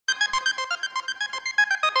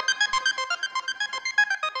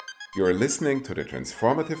You're listening to the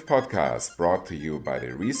Transformative Podcast brought to you by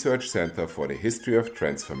the Research Center for the History of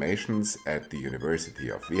Transformations at the University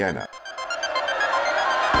of Vienna.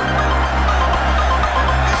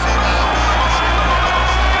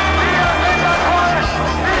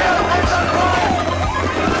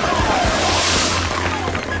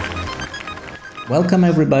 Welcome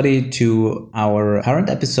everybody to our current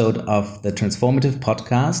episode of the Transformative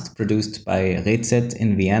Podcast produced by RECET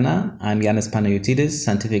in Vienna. I'm Yannis Panayoutidis,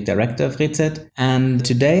 Scientific Director of RECET, and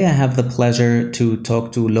today I have the pleasure to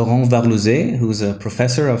talk to Laurent Varlouzet, who's a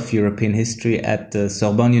professor of European history at the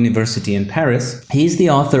Sorbonne University in Paris. He's the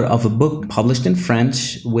author of a book published in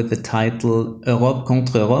French with the title Europe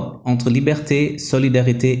contre Europe, entre liberté,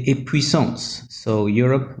 solidarité et puissance. So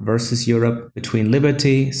Europe versus Europe, between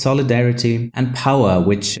liberty, solidarity, and power,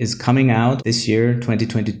 which is coming out this year,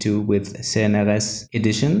 2022, with CNRS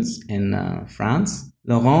editions in France.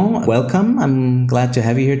 Laurent, welcome. I'm glad to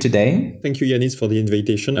have you here today. Thank you, Yannis, for the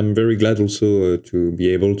invitation. I'm very glad also to be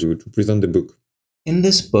able to present the book. In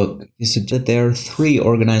this book, you suggest that there are three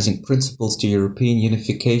organizing principles to European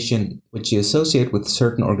unification, which you associate with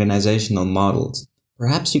certain organizational models.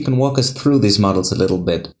 Perhaps you can walk us through these models a little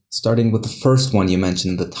bit, starting with the first one you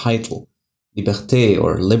mentioned in the title, liberté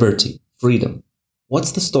or liberty, freedom.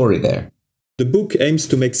 What's the story there? The book aims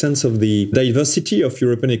to make sense of the diversity of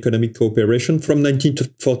European economic cooperation from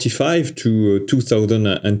 1945 to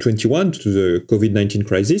 2021, to the COVID-19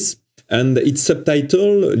 crisis. And its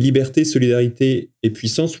subtitle, Liberté, Solidarité et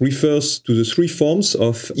Puissance, refers to the three forms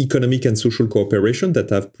of economic and social cooperation that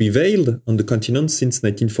have prevailed on the continent since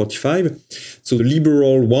 1945. So the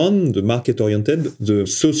liberal one, the market-oriented, the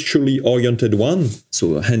socially oriented one,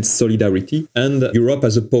 so hence solidarity, and Europe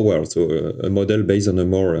as a power, so a model based on a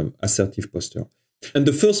more assertive posture. And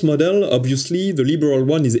the first model, obviously, the liberal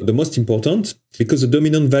one, is the most important because the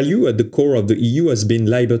dominant value at the core of the EU has been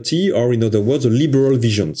liberty, or in other words, liberal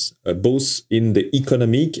visions, both in the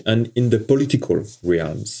economic and in the political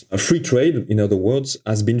realms. A free trade, in other words,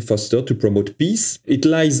 has been fostered to promote peace. It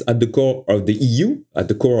lies at the core of the EU. At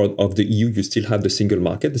the core of the EU, you still have the single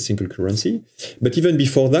market, the single currency. But even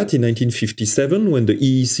before that, in 1957, when the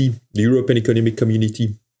EEC, the European Economic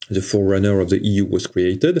Community, the forerunner of the EU, was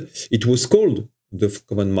created, it was called the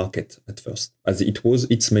common market at first, as it was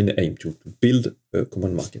its main aim to build a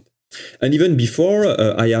common market. And even before,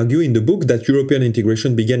 I argue in the book that European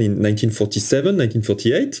integration began in 1947,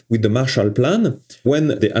 1948, with the Marshall Plan, when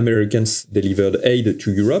the Americans delivered aid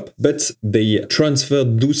to Europe, but they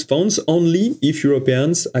transferred those funds only if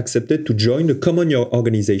Europeans accepted to join a common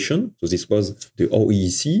organization. So this was the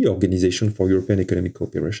OEEC, Organization for European Economic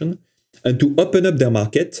Cooperation, and to open up their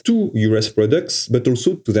market to US products, but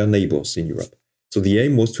also to their neighbors in Europe. So the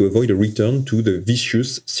aim was to avoid a return to the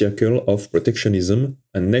vicious circle of protectionism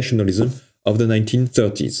and nationalism of the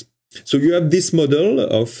 1930s. So you have this model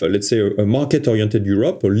of, let's say, a market-oriented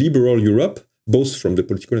Europe, a liberal Europe, both from the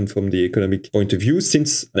political and from the economic point of view,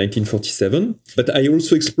 since 1947. But I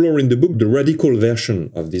also explore in the book the radical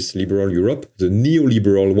version of this liberal Europe, the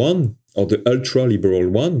neoliberal one, or the ultra-liberal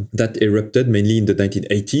one, that erupted mainly in the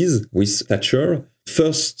 1980s with Thatcher.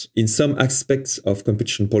 First, in some aspects of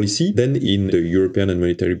competition policy, then in the European and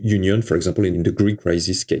Monetary Union, for example, in the Greek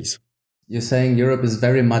crisis case. You're saying Europe is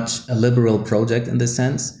very much a liberal project in this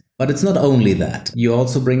sense, but it's not only that. You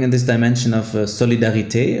also bring in this dimension of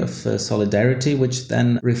solidarité, of solidarity, which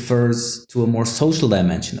then refers to a more social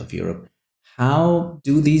dimension of Europe. How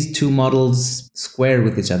do these two models square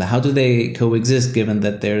with each other? How do they coexist, given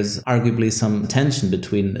that there's arguably some tension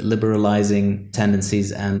between liberalizing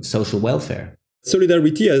tendencies and social welfare?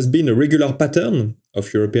 Solidarity has been a regular pattern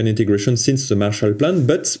of European integration since the Marshall Plan,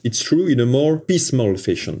 but it's true in a more piecemeal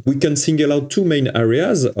fashion. We can single out two main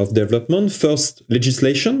areas of development. First,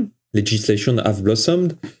 legislation. Legislation have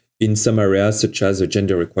blossomed in some areas such as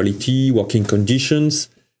gender equality, working conditions,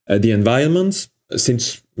 the environment,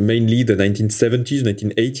 since mainly the 1970s,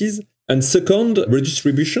 1980s. And second,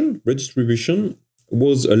 redistribution. Redistribution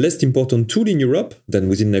was a less important tool in Europe than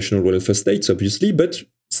within national welfare states, obviously, but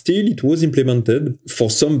still, it was implemented for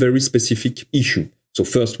some very specific issue. So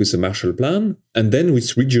first with the Marshall Plan, and then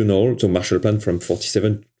with regional, so Marshall Plan from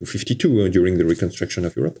 47 to 52 during the reconstruction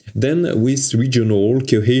of Europe. Then with regional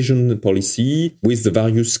cohesion policy, with the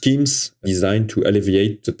various schemes designed to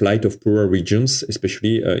alleviate the plight of poorer regions,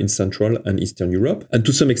 especially in Central and Eastern Europe. And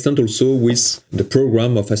to some extent also with the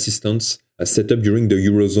program of assistance set up during the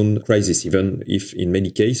Eurozone crisis, even if in many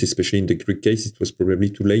cases, especially in the Greek case, it was probably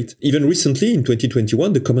too late. Even recently, in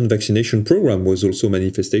 2021, the common vaccination program was also a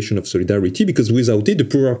manifestation of solidarity, because without it, the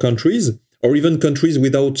poorer countries, or even countries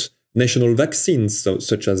without national vaccines,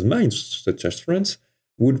 such as mine, such as France,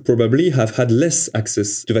 would probably have had less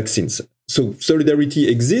access to vaccines. So solidarity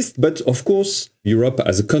exists, but of course, Europe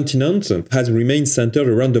as a continent has remained centered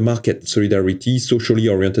around the market. Solidarity, socially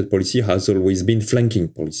oriented policy has always been flanking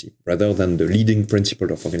policy rather than the leading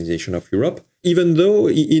principle of Organization of Europe. Even though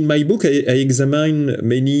in my book, I examine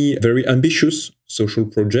many very ambitious social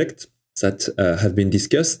projects that have been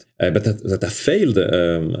discussed, but that have failed,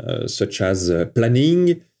 such as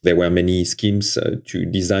planning. There were many schemes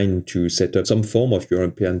designed to set up some form of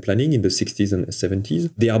European planning in the 60s and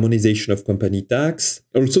 70s. The harmonization of company tax,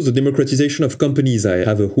 also the democratization of companies. I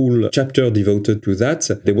have a whole chapter devoted to that.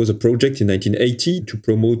 There was a project in 1980 to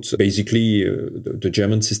promote basically the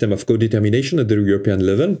German system of co-determination at the European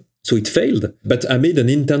level. So it failed, but amid an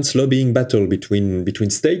intense lobbying battle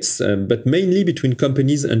between states, but mainly between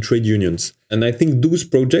companies and trade unions. And I think those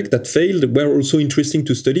projects that failed were also interesting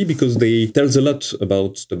to study because they tell a lot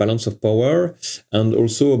about the balance of power and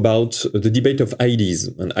also about the debate of ideas,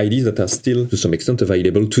 and ideas that are still to some extent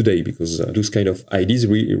available today because those kind of ideas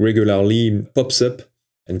regularly pops up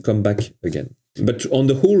and come back again. But on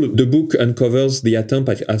the whole, the book uncovers the attempt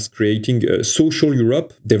at creating a social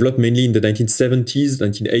Europe, developed mainly in the 1970s,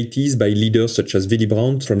 1980s by leaders such as Willy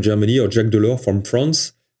Brandt from Germany or Jacques Delors from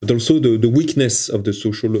France, but also the weakness of the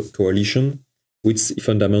social coalition with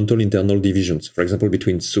fundamental internal divisions, for example,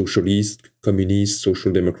 between socialists, communists,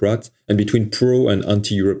 social democrats, and between pro and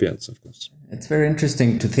anti-Europeans, of course. It's very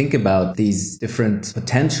interesting to think about these different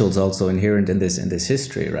potentials also inherent in this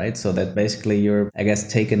history, right? So that basically you're, I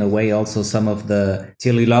guess, taken away also some of the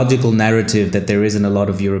teleological narrative that there is in a lot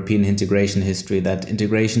of European integration history, that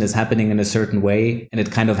integration is happening in a certain way and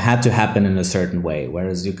it kind of had to happen in a certain way,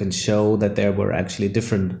 whereas you can show that there were actually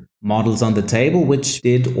different models on the table which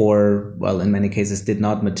did or, well, in many cases did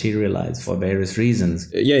not materialize for various reasons.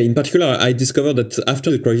 Yeah, in particular, I discovered that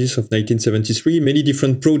after the crisis of 1973, many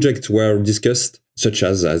different projects were discussed, such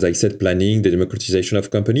as I said, planning, the democratization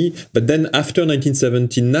of company. But then after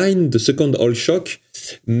 1979, the second oil shock,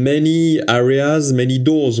 many areas, many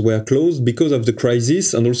doors were closed because of the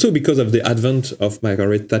crisis and also because of the advent of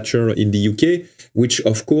Margaret Thatcher in the UK, which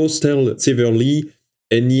of course tell severely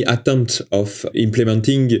any attempt of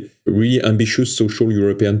implementing really ambitious social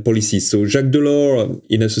European policies. So Jacques Delors,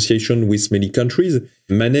 in association with many countries,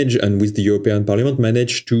 managed, and with the European Parliament,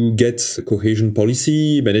 managed to get cohesion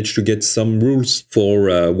policy, managed to get some rules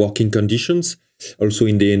for working conditions, also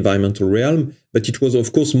in the environmental realm. But it was,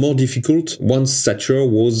 of course, more difficult once Thatcher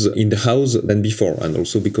was in the house than before, and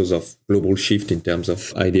also because of global shift in terms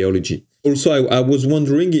of ideology. Also, I was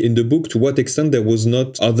wondering in the book to what extent there was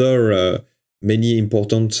not other many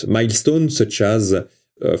important milestones, such as,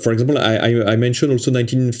 for example, I mentioned also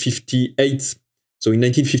 1958. So in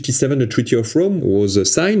 1957, the Treaty of Rome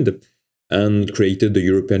was signed and created the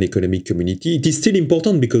European Economic Community. It is still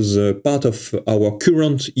important because part of our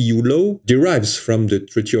current EU law derives from the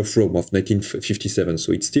Treaty of Rome of 1957.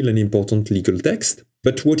 So it's still an important legal text.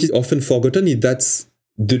 But what is often forgotten is that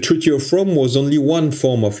the Treaty of Rome was only one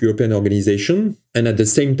form of European organization, and at the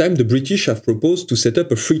same time, the British have proposed to set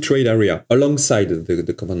up a free trade area alongside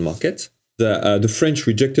the common market. The French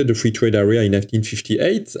rejected the free trade area in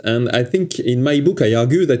 1958, and I think in my book I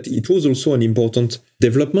argue that it was also an important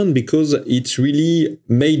development because it really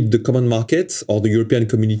made the common market or the European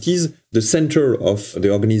communities the center of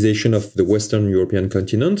the organization of the Western European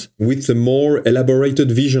continent with a more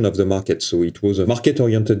elaborated vision of the market. So it was a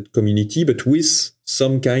market-oriented community, but with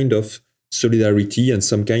some kind of solidarity and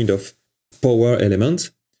some kind of power element,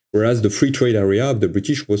 whereas the free trade area of the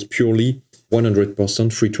British was purely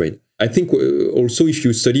 100% free trade. I think also if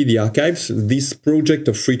you study the archives, this project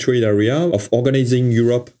of free trade area, of organizing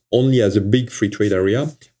Europe only as a big free trade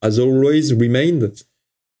area, has always remained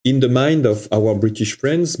in the mind of our British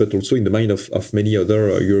friends, but also in the mind of many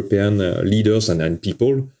other European leaders and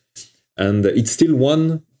people. And it's still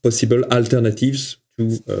one possible alternatives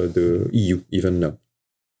to the EU, even now.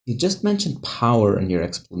 You just mentioned power in your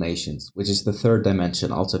explanations, which is the third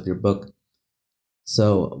dimension also of your book.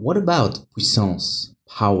 So what about puissance,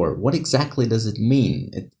 power? What exactly does it mean?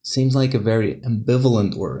 It seems like a very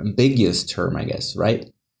ambivalent or ambiguous term, I guess,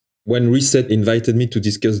 right? When Reset invited me to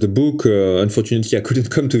discuss the book, unfortunately I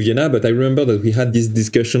couldn't come to Vienna, but I remember that we had this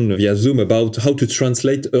discussion via Zoom about how to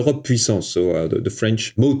translate Europe puissance, so the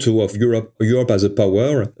French motto of Europe as a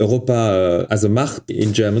power, Europa as a Macht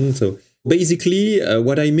in German. So basically,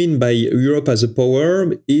 what I mean by Europe as a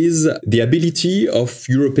power is the ability of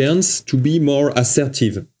Europeans to be more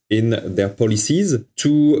assertive in their policies,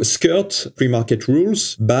 to skirt free market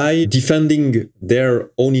rules by defending their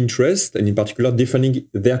own interest, and in particular defending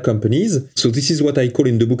their companies. So this is what I call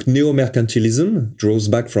in the book neo-mercantilism, draws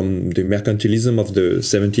back from the mercantilism of the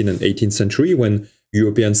 17th and 18th century, when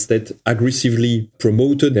European states aggressively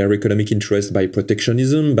promoted their economic interest by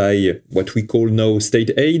protectionism, by what we call now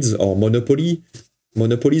state aids or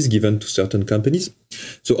monopolies given to certain companies.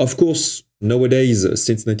 So, of course, nowadays,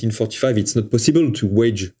 since 1945, it's not possible to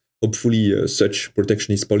wage, hopefully, such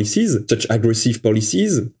protectionist policies, such aggressive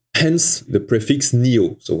policies, hence the prefix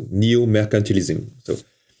neo, so neo-mercantilism.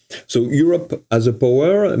 So Europe as a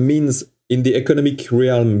power means in the economic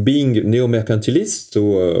realm being neo-mercantilist,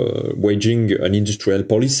 so waging an industrial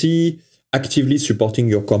policy, actively supporting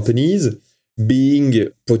your companies, being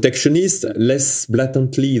protectionist, less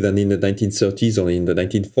blatantly than in the 1930s or in the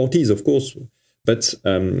 1940s, of course, but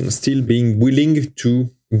still being willing to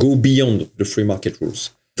go beyond the free market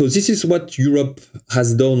rules. So this is what Europe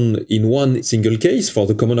has done in one single case for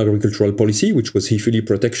the Common Agricultural Policy, which was heavily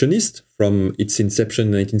protectionist from its inception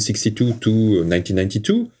in 1962 to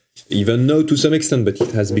 1992. Even now to some extent, but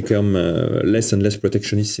it has become less and less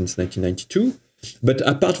protectionist since 1992. But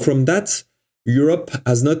apart from that, Europe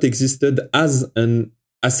has not existed as an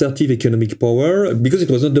assertive economic power because it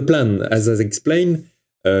was not the plan. As I explained,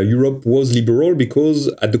 Europe was liberal because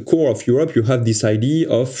at the core of Europe, you have this idea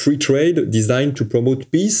of free trade designed to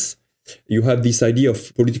promote peace. You have this idea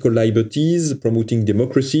of political liberties, promoting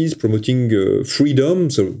democracies, promoting freedom,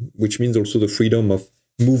 so which means also the freedom of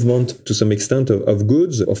movement to some extent of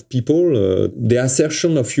goods, of people. The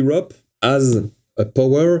assertion of Europe as a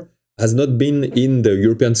power has not been in the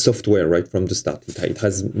European software right from the start. It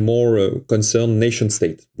has more concerned nation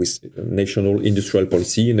state with national industrial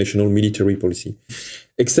policy, national military policy,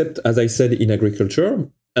 except, as I said, in agriculture.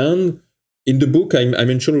 And in the book, I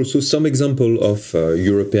mentioned also some example of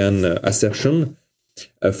European assertion.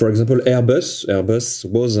 For example, Airbus. Airbus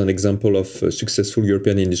was an example of successful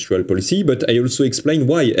European industrial policy, but I also explain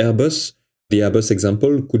why the Airbus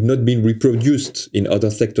example could not be reproduced in other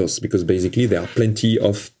sectors, because basically there are plenty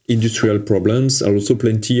of industrial problems and also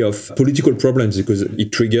plenty of political problems, because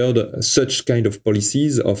it triggered such kind of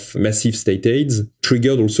policies of massive state aids,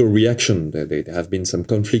 triggered also reaction. There have been some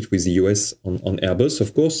conflict with the US on Airbus,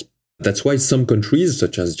 of course. That's why some countries,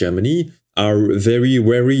 such as Germany, are very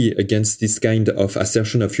wary against this kind of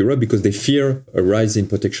assertion of Europe because they fear a rise in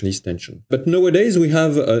protectionist tension. But nowadays we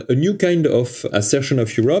have a new kind of assertion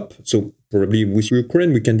of Europe. So probably with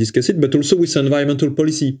Ukraine we can discuss it, but also with environmental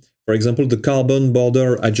policy. For example, the carbon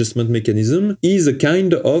border adjustment mechanism is a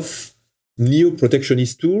kind of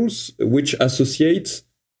neo-protectionist tools which associate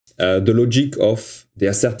the logic of the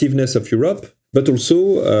assertiveness of Europe, but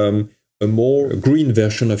also a more green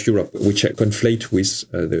version of Europe, which I conflate with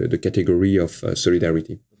the category of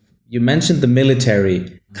solidarity. You mentioned the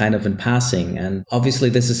military kind of in passing, and obviously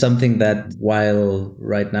this is something that while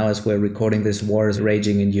right now as we're recording this war is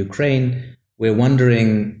raging in Ukraine, we're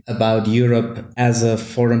wondering about Europe as a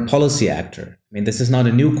foreign policy actor. I mean, this is not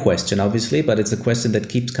a new question, obviously, but it's a question that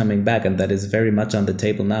keeps coming back and that is very much on the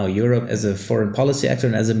table now. Europe as a foreign policy actor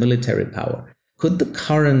and as a military power. Could the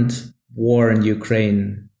current war in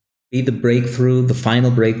Ukraine be the breakthrough, the final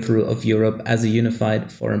breakthrough of Europe as a unified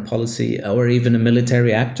foreign policy or even a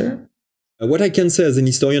military actor? What I can say as an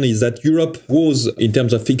historian is that Europe was, in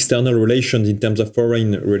terms of external relations, in terms of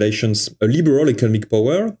foreign relations, a liberal economic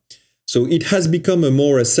power. So it has become a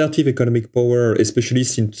more assertive economic power, especially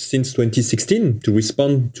since 2016, to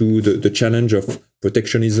respond to the challenge of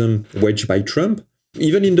protectionism waged by Trump.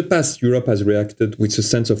 Even in the past, Europe has reacted with a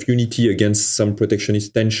sense of unity against some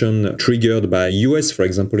protectionist tension triggered by US. For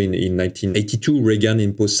example, in 1982, Reagan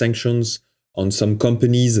imposed sanctions on some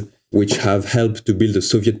companies which have helped to build a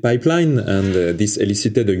Soviet pipeline. And this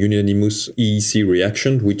elicited a unanimous EEC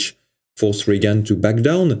reaction, which forced Reagan to back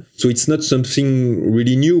down. So it's not something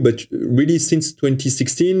really new, but really since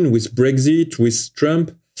 2016, with Brexit, with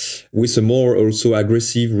Trump, with a more also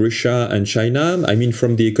aggressive Russia and China. I mean,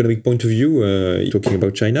 from the economic point of view, talking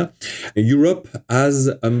about China, Europe has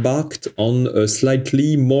embarked on a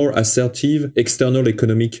slightly more assertive external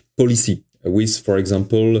economic policy with, for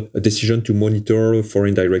example, a decision to monitor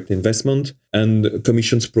foreign direct investment and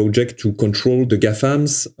Commission's project to control the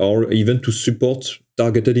GAFAMs or even to support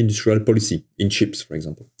targeted industrial policy in chips, for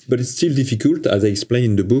example. But it's still difficult, as I explain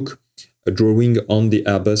in the book, drawing on the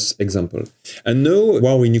Airbus example. And now,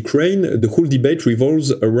 while in Ukraine, the whole debate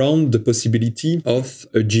revolves around the possibility of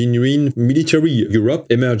a genuine military Europe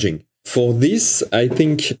emerging. For this, I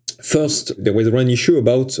think, first, there was one issue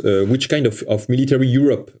about which kind of military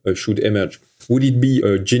Europe should emerge. Would it be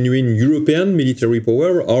a genuine European military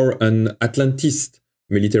power or an Atlantist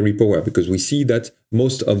military power? Because we see that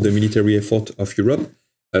most of the military effort of Europe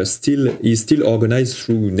is still organized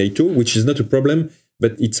through NATO, which is not a problem,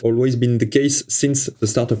 but it's always been the case since the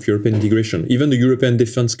start of European integration. Even the European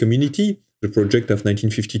defense community The project of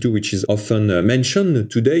 1952, which is often mentioned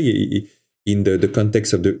today in the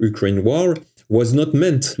context of the Ukraine war, was not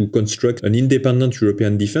meant to construct an independent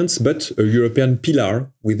European defense, but a European pillar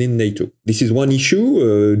within NATO. This is one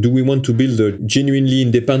issue. Do we want to build a genuinely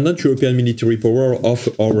independent European military power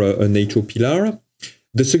or a NATO pillar?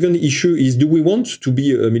 The second issue is, do we want to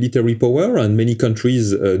be a military power? And many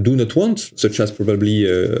countries do not want, such as probably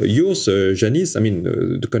yours, Janice. I mean,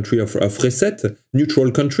 the country of Reset,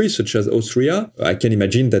 neutral countries such as Austria. I can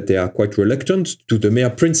imagine that they are quite reluctant to the mere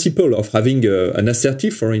principle of having an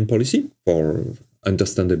assertive foreign policy for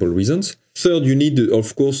understandable reasons. Third, you need,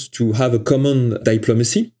 of course, to have a common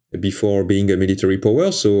diplomacy before being a military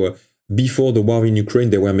power. So before the war in Ukraine,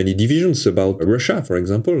 there were many divisions about Russia, for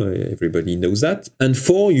example. Everybody knows that. And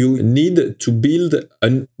four, you need to build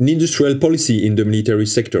an industrial policy in the military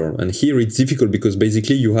sector. And here it's difficult because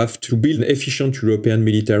basically you have to build an efficient European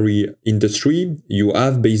military industry. You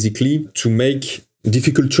have basically to make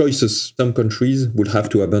difficult choices. Some countries would have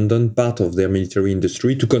to abandon part of their military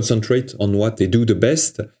industry to concentrate on what they do the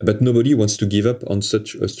best, but nobody wants to give up on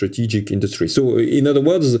such a strategic industry. So in other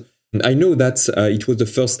words, I know that it was the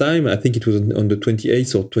first time, I think it was on the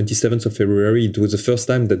 28th or 27th of February, it was the first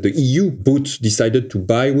time that the EU decided to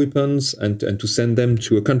buy weapons and to send them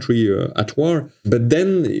to a country at war. But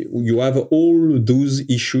then you have all those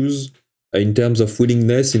issues in terms of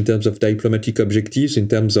willingness, in terms of diplomatic objectives, in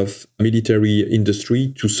terms of military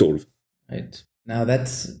industry to solve. Right. Now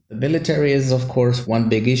the military is, of course, one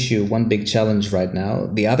big issue, one big challenge right now.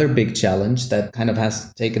 The other big challenge that kind of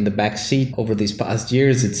has taken the back seat over these past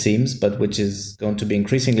years, it seems, but which is going to be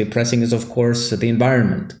increasingly pressing is, of course, the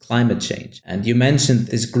environment, climate change. And you mentioned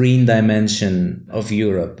this green dimension of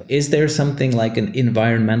Europe. Is there something like an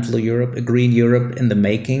environmental Europe, a green Europe in the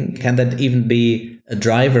making? Can that even be a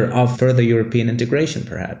driver of further European integration,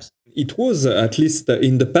 perhaps? It was, at least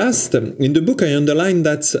in the past. In the book, I underlined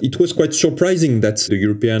that it was quite surprising that the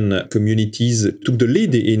European communities took the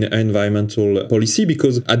lead in environmental policy,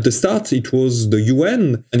 because at the start, it was the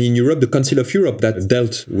UN and in Europe, the Council of Europe that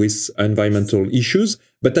dealt with environmental issues.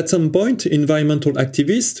 But at some point, environmental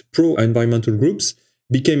activists, pro-environmental groups,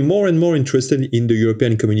 became more and more interested in the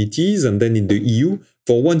European communities and then in the EU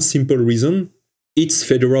for one simple reason. It's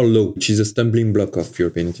federal law, which is a stumbling block of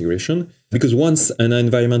European integration, because once an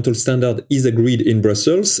environmental standard is agreed in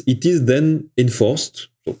Brussels, it is then enforced.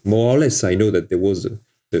 So more or less, I know that there was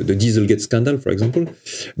the Dieselgate scandal, for example,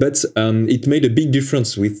 but it made a big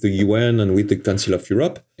difference with the UN and with the Council of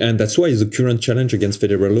Europe. And that's why the current challenge against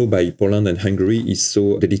federal law by Poland and Hungary is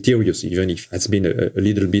so deleterious, even if it has been a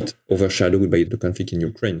little bit overshadowed by the conflict in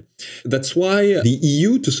Ukraine. That's why the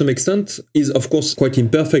EU, to some extent, is, of course, quite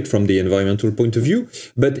imperfect from the environmental point of view,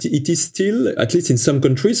 but it is still, at least in some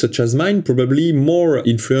countries, such as mine, probably more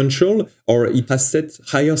influential, or it has set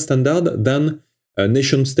higher standard than a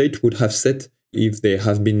nation state would have set if they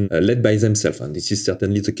have been led by themselves. And this is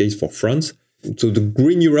certainly the case for France. So the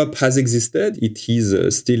Green Europe has existed. It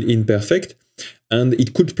is still imperfect. And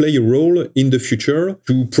it could play a role in the future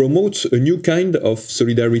to promote a new kind of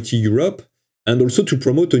solidarity Europe, and also to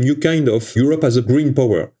promote a new kind of Europe as a green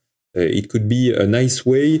power. It could be a nice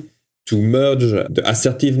way to merge the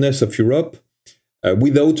assertiveness of Europe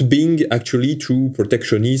without being actually too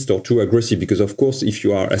protectionist or too aggressive. Because, of course, if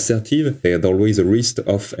you are assertive, there's always a risk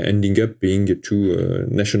of ending up being too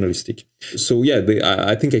nationalistic. So, yeah,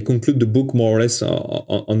 I think I conclude the book more or less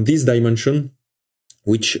on this dimension,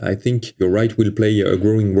 which I think you're right will play a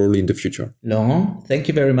growing role in the future. Laurent, thank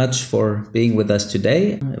you very much for being with us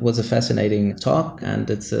today. It was a fascinating talk, and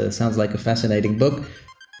it sounds like a fascinating book.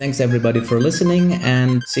 Thanks, everybody, for listening,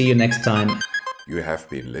 and see you next time. You have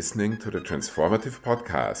been listening to the Transformative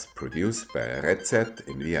Podcast produced by Red Set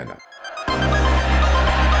in Vienna.